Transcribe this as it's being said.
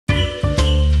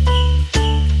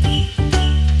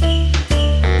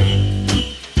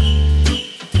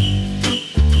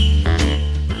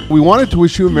We wanted to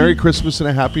wish you a Merry Christmas and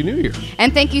a Happy New Year.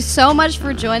 And thank you so much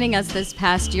for joining us this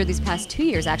past year, these past 2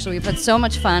 years, actually. We've had so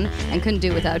much fun and couldn't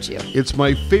do it without you. It's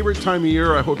my favorite time of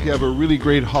year. I hope you have a really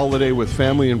great holiday with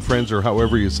family and friends or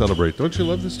however you celebrate. Don't you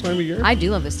love this time of year? I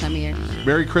do love this time of year.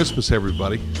 Merry Christmas,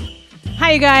 everybody.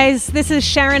 Hi, you guys. This is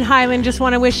Sharon Hyland. Just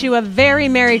want to wish you a very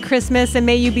Merry Christmas, and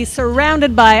may you be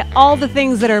surrounded by all the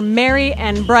things that are merry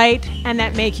and bright and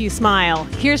that make you smile.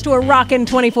 Here's to a rockin'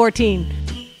 2014.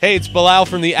 Hey, it's Bilal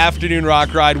from the Afternoon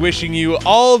Rock Ride, wishing you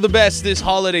all the best this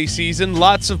holiday season.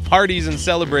 Lots of parties and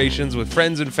celebrations with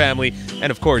friends and family, and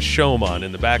of course, CHOM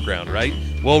in the background, right?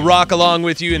 We'll rock along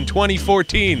with you in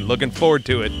 2014. Looking forward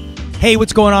to it. Hey,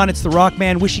 what's going on? It's the Rock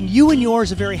Man, wishing you and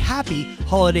yours a very happy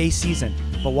holiday season.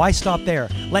 But why stop there?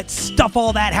 Let's stuff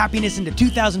all that happiness into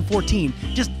 2014.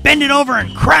 Just bend it over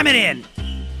and cram it in.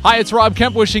 Hi, it's Rob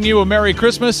Kemp wishing you a Merry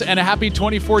Christmas and a happy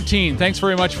 2014. Thanks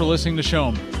very much for listening to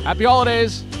CHOM. Happy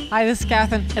holidays. Hi, this is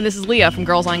Catherine. And this is Leah from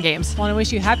Girls on Games. Want to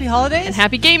wish you happy holidays and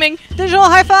happy gaming. Digital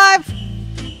high five.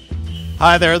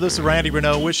 Hi there, this is Randy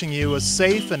Renault wishing you a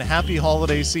safe and happy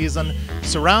holiday season,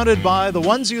 surrounded by the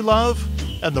ones you love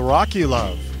and the rock you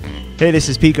love. Hey, this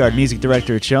is Picard, music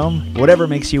director at CHOM. Whatever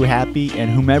makes you happy and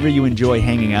whomever you enjoy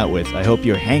hanging out with, I hope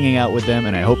you're hanging out with them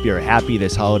and I hope you're happy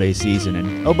this holiday season.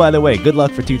 And oh, by the way, good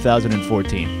luck for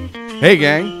 2014. Hey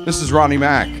gang, this is Ronnie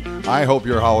Mack. I hope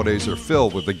your holidays are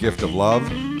filled with the gift of love,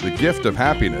 the gift of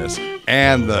happiness,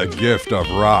 and the gift of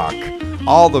rock.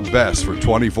 All the best for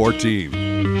 2014.